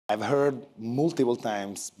I've heard multiple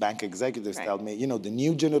times bank executives tell me, you know, the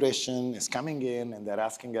new generation is coming in and they're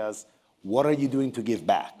asking us, what are you doing to give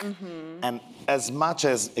back? And as much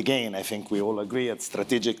as, again, I think we all agree at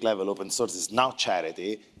strategic level, open source is now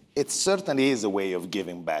charity, it certainly is a way of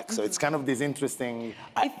giving back. So it's kind of this interesting.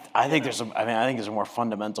 I think there's a more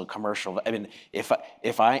fundamental commercial. I mean, if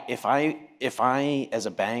I as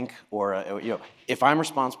a bank or if I'm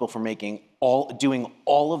responsible for doing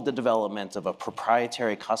all of the development of a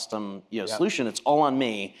proprietary custom solution, it's all on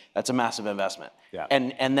me. That's a massive investment.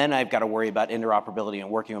 And then I've got to worry about interoperability and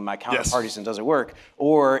working with my counterparties and does it work?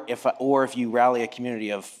 Or if you rally a community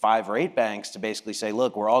of 5 or 8 banks to basically say,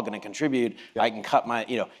 look, we're all going to contribute. I can cut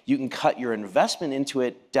you can cut your investment into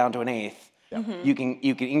it down to 1/8. You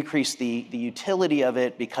can increase the utility of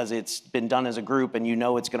it because it's been done as a group and you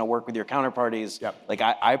know it's going to work with your counterparties. Like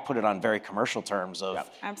I put it on very commercial terms of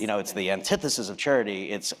it's the antithesis of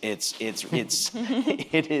charity. It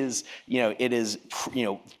is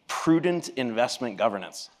prudent investment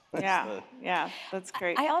governance. That's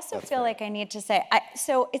great. I also feel like I need to say,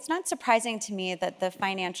 so it's not surprising to me that the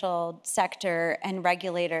financial sector and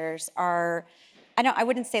regulators are, I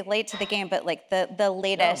wouldn't say late to the game, but like the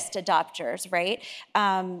latest adopters, right?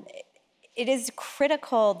 It is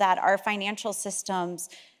critical that our financial systems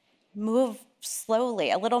move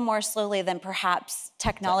slowly, a little more slowly than perhaps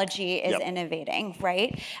technology is innovating,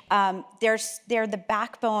 right? They're the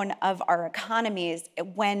backbone of our economies.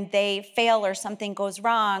 When they fail or something goes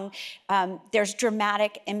wrong, there's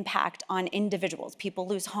dramatic impact on individuals. People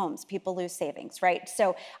lose homes, people lose savings, right?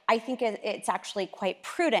 So I think it's actually quite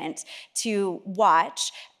prudent to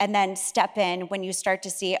watch and then step in when you start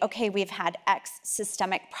to see, okay, we've had X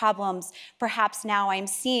systemic problems. Perhaps now I'm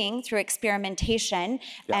seeing through experimentation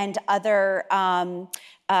and other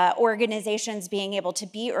organizations being able to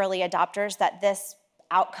be early adopters that this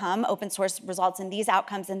outcome, open source results in these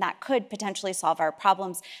outcomes, and that could potentially solve our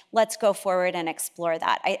problems. Let's go forward and explore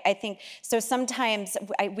that. I think, so sometimes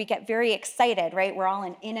we get very excited, right? We're all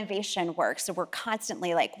in innovation work, so we're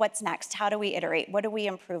constantly like, what's next? How do we iterate? What do we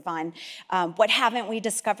improve on? What haven't we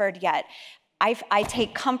discovered yet? I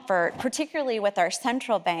take comfort, particularly with our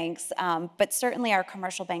central banks, but certainly our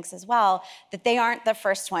commercial banks as well, that they aren't the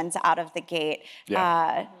first ones out of the gate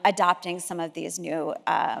adopting some of these new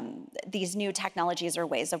technologies or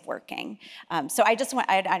ways of working. So I just want,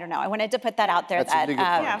 I don't know, I wanted to put that out there. That's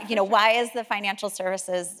why is the financial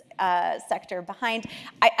services sector behind?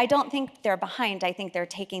 I don't think they're behind. I think they're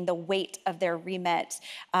taking the weight of their remit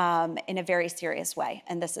in a very serious way,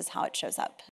 and this is how it shows up.